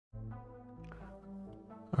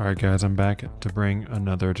Alright guys, I'm back to bring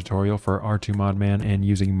another tutorial for R2ModMan and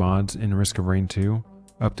using mods in Risk of Rain 2,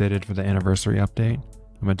 updated for the anniversary update.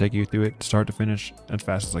 I'm going to take you through it start to finish as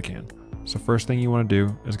fast as I can. So first thing you want to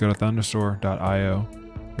do is go to thunderstore.io,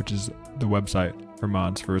 which is the website for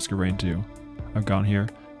mods for Risk of Rain 2. I've gone here,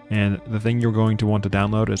 and the thing you're going to want to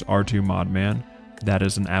download is R2ModMan. That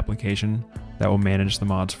is an application that will manage the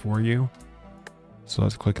mods for you. So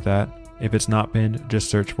let's click that. If it's not pinned, just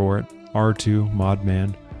search for it,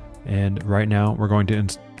 R2ModMan. And right now we're going to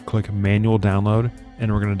click manual download,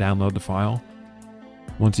 and we're going to download the file.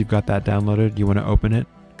 Once you've got that downloaded, you want to open it,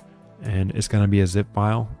 and it's going to be a zip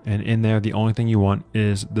file. And in there, the only thing you want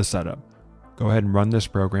is the setup. Go ahead and run this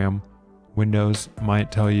program. Windows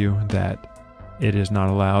might tell you that it is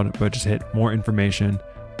not allowed, but just hit more information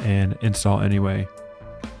and install anyway,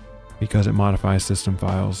 because it modifies system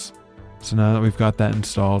files. So now that we've got that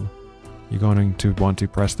installed, you're going to want to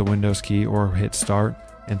press the Windows key or hit start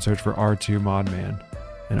and search for R2ModMan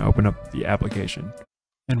and open up the application.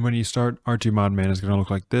 And when you start, R2ModMan is going to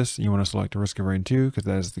look like this. You want to select Risk of Rain 2 because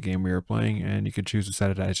that is the game we are playing, and you can choose to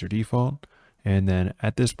set it as your default. And then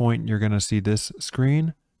at this point, you're going to see this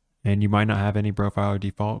screen, and you might not have any profile or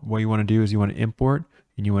default. What you want to do is you want to import,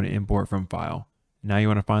 and you want to import from file. Now you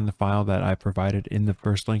want to find the file that I provided in the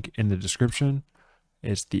first link in the description.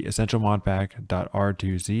 It's the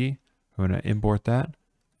essentialmodpack.r2z. We're going to import that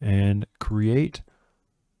and create.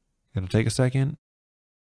 It'll take a second.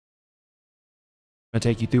 I'm going to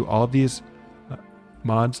take you through all of these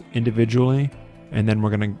mods individually, and then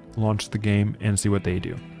we're going to launch the game and see what they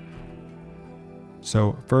do.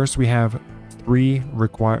 So first we have three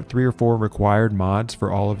or four required mods for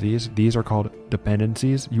all of these. These are called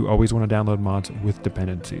dependencies. You always want to download mods with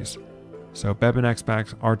dependencies. So Bebin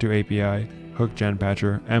Xpacks, R2 API, Hook Gen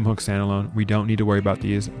Patcher, mHook Standalone. We don't need to worry about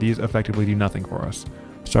these. These effectively do nothing for us.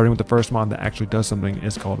 Starting with the first mod that actually does something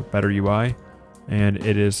is called Better UI, and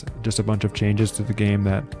it is just a bunch of changes to the game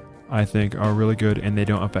that I think are really good, and they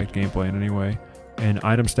don't affect gameplay in any way. And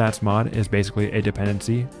Item Stats mod is basically a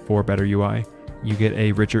dependency for Better UI. You get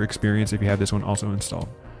a richer experience if you have this one also installed.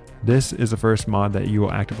 This is the first mod that you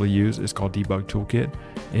will actively use. It's called Debug Toolkit.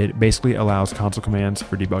 It basically allows console commands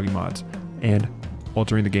for debugging mods and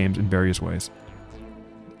altering the games in various ways.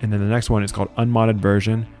 And then the next one is called Unmodded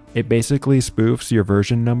Version. It basically spoofs your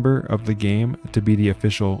version number of the game to be the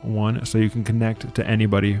official one, so you can connect to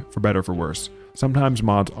anybody for better or for worse. Sometimes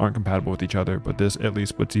mods aren't compatible with each other, but this at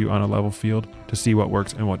least puts you on a level field to see what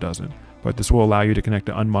works and what doesn't. But this will allow you to connect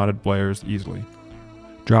to unmodded players easily.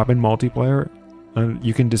 Drop-in multiplayer.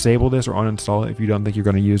 You can disable this or uninstall it if you don't think you're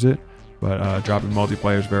going to use it, but drop-in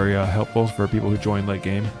multiplayer is very helpful for people who join late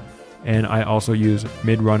game. And I also use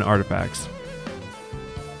mid-run artifacts.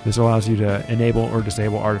 This allows you to enable or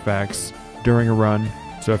disable artifacts during a run.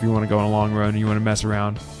 So if you want to go on a long run and you want to mess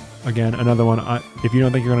around, again, another one, if you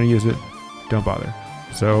don't think you're going to use it, don't bother.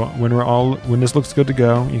 So when this looks good to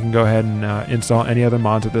go, you can go ahead and install any other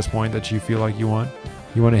mods at this point that you feel like you want.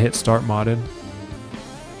 You want to hit Start Modded.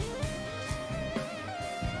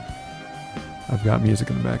 I've got music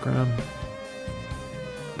in the background.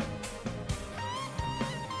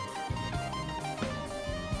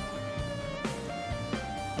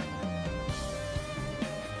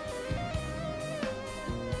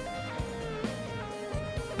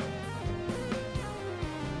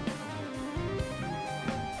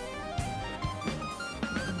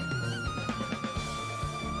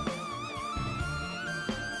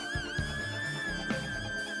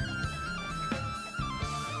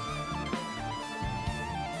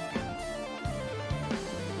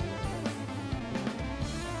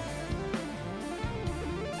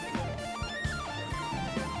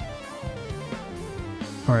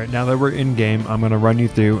 Alright, now that we're in game, I'm going to run you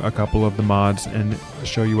through a couple of the mods and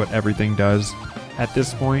show you what everything does. At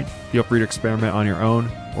this point, feel free to experiment on your own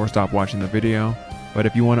or stop watching the video. But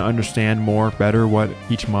if you want to understand better what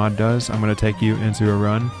each mod does, I'm going to take you into a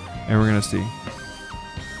run and we're going to see.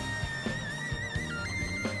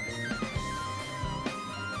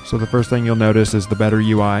 So the first thing you'll notice is the Better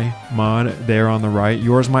UI mod there on the right.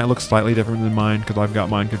 Yours might look slightly different than mine because I've got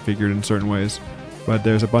mine configured in certain ways, but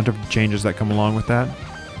there's a bunch of changes that come along with that.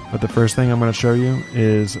 But the first thing I'm going to show you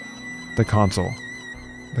is the console.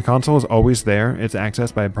 The console is always there. It's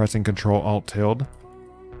accessed by pressing Ctrl-Alt-Tilde.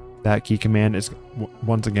 That key command is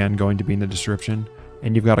once again going to be in the description.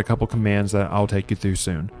 And you've got a couple commands that I'll take you through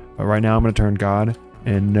soon. But right now I'm going to turn God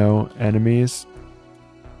and no enemies.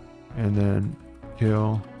 And then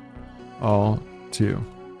kill all 2.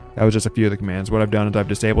 That was just a few of the commands. What I've done is I've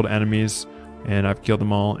disabled enemies and I've killed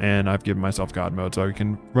them all, and I've given myself God mode so I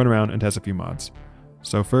can run around and test a few mods.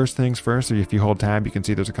 So first things first, if you hold tab, you can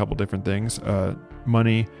see there's a couple different things.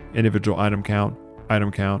 Money, individual item count,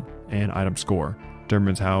 and item score.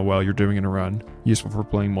 Determines how well you're doing in a run. Useful for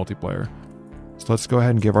playing multiplayer. So let's go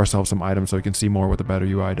ahead and give ourselves some items so we can see more what the better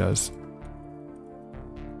UI does.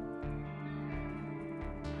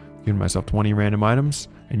 Giving myself 20 random items,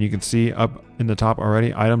 and you can see up in the top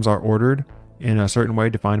already, items are ordered in a certain way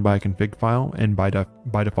defined by a config file, and by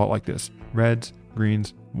default like this: reds,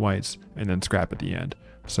 greens, whites, and then scrap at the end.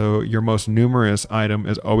 So your most numerous item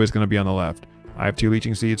is always going to be on the left. I have 2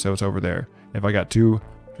 leeching seeds, so it's over there. If I got two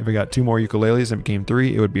more ukuleles and it became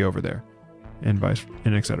 3, it would be over there, and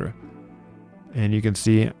etc. And you can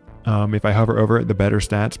see if I hover over it, the better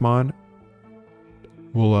stats mod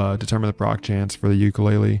will determine the proc chance for the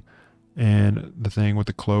ukulele, and the thing with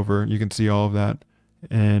the clover, you can see all of that.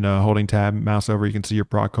 And holding tab, mouse over, you can see your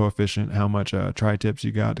proc coefficient, how much tri-tips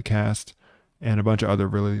you got to cast, and a bunch of other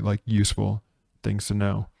really useful things to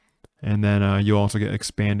know. And then you'll also get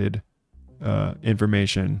expanded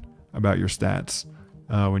information about your stats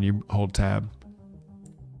when you hold tab.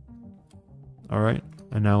 All right,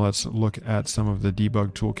 and now let's look at some of the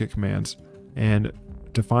debug toolkit commands. And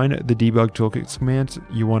to find the debug toolkit commands,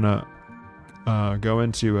 you want to go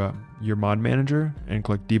into your mod manager and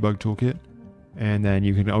click debug toolkit, and then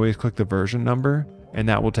you can always click the version number, and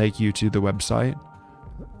that will take you to the website,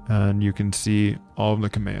 and you can see all of the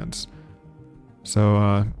commands.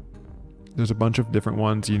 So there's a bunch of different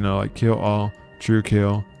ones, like kill all, true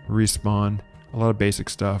kill, respawn, a lot of basic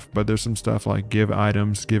stuff, but there's some stuff like give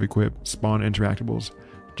items, give equip, spawn interactables.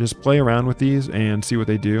 Just play around with these and see what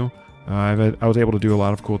they do. I was able to do a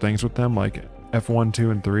lot of cool things with them, like F1,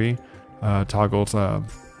 2, and 3 toggles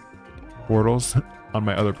portals. On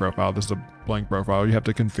my other profile, this is a blank profile, you have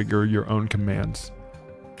to configure your own commands.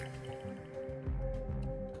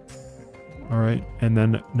 Alright, and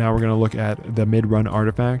then now we're going to look at the mid-run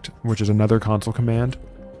artifact, which is another console command.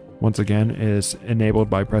 Once again, is enabled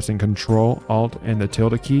by pressing Control, Alt, and the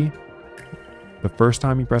tilde key. The first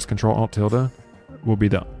time you press Control, Alt, tilde will be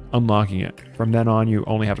the unlocking it. From then on, you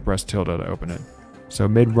only have to press tilde to open it. So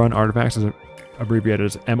mid-run artifacts is abbreviated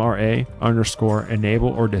as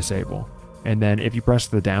MRA_enable or disable. And then if you press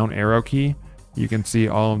the down arrow key, you can see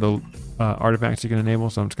all of the artifacts you can enable.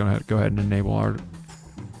 So I'm just going to go ahead and enable art.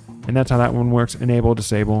 And that's how that one works. Enable,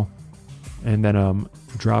 disable. And then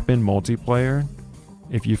drop in multiplayer.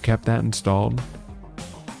 If you've kept that installed,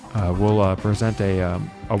 we'll present a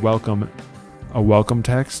welcome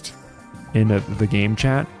text in the game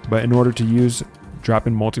chat. But in order to use drop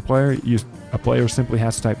in multiplayer, a player simply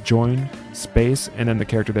has to type join space and then the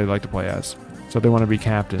character they'd like to play as. So if they want to be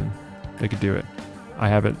captain, they could do it. I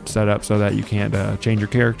have it set up so that you can't change your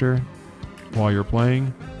character while you're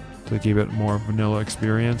playing, to keep it more vanilla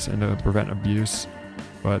experience and to prevent abuse.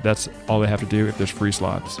 But that's all they have to do if there's free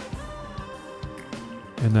slots.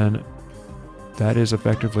 And then that is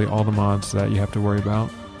effectively all the mods that you have to worry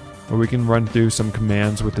about. But we can run through some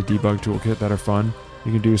commands with the debug toolkit that are fun.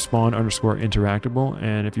 You can do spawn_interactable,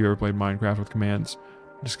 and if you ever played Minecraft with commands,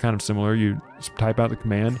 it's kind of similar. You just type out the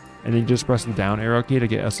command, and then you just press the down arrow key to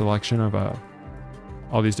get a selection of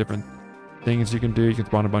all these different things you can do. You can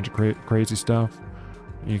spawn a bunch of crazy stuff.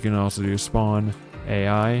 You can also do spawn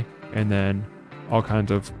AI, and then all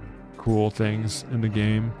kinds of cool things in the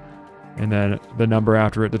game. And then the number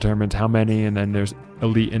after it determines how many, and then there's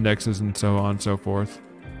elite indexes and so on and so forth.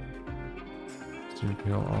 So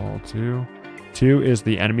kill all 2. 2 is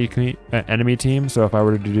the enemy team, so if I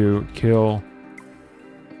were to do kill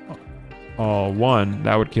all 1,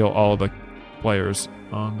 that would kill all the players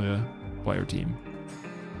on the player team.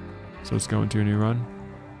 So let's go into a new run.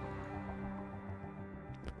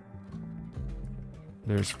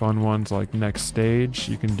 There's fun ones like next stage.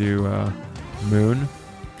 You can do moon.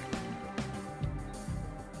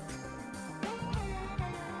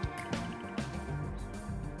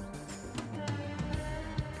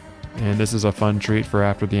 And this is a fun treat for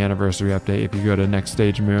after the anniversary update. If you go to next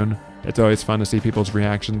stage moon, it's always fun to see people's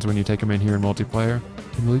reactions when you take them in here in multiplayer.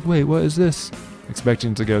 And they're like, wait, what is this?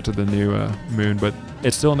 Expecting to go to the new moon, but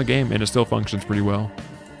it's still in the game and it still functions pretty well.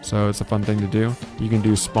 So it's a fun thing to do. You can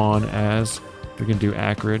do spawn as, we can do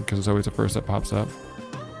acrid because it's always the first that pops up.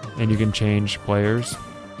 And you can change players.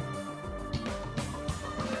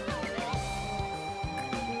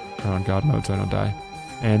 Turn on God mode so I don't die.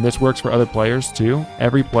 And this works for other players too.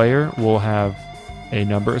 Every player will have a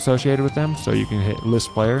number associated with them. So you can hit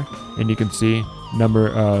list player and you can see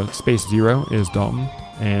number space 0 is Dalton.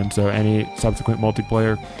 And so any subsequent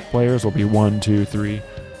multiplayer players will be 1, 2, 3,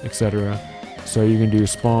 etc. So you can do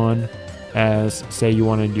spawn as, say you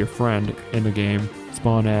wanted your friend in the game,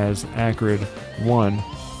 spawn as acrid 1,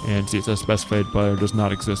 And see, it says specified player does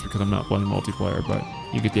not exist because I'm not playing multiplayer, but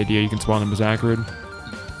you get the idea. You can spawn them as Acrid.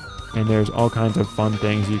 And there's all kinds of fun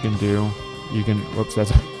things you can do. You can, whoops,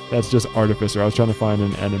 that's just Artificer. I was trying to find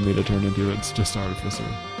an enemy to turn into. It's just Artificer.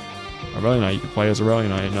 Aurelionite, you can play as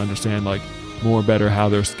Aurelionite and understand like more better how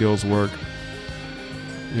their skills work.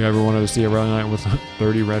 You ever wanted to see Aurelionite with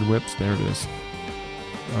 30 red whips? There it is.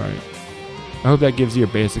 Alright. I hope that gives you a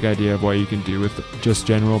basic idea of what you can do with just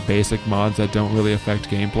general basic mods that don't really affect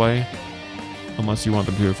gameplay. Unless you want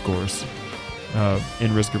them to, of course.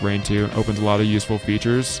 In Risk of Rain 2 opens a lot of useful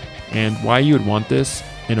features. And why you would want this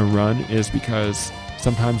in a run is because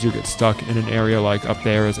sometimes you get stuck in an area like up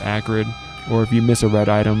there as Acrid, or if you miss a red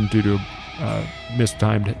item due to a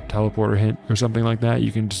mistimed teleporter hint or something like that,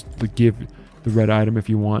 you can just give the red item if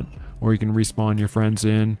you want, or you can respawn your friends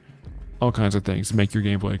in. All kinds of things to make your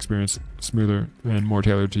gameplay experience smoother and more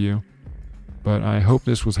tailored to you. But I hope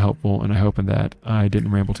this was helpful, and I hope in that I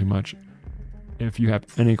didn't ramble too much. If you have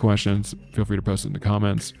any questions, feel free to post it in the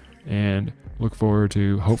comments, and look forward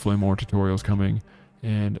to hopefully more tutorials coming.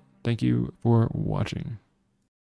 And thank you for watching.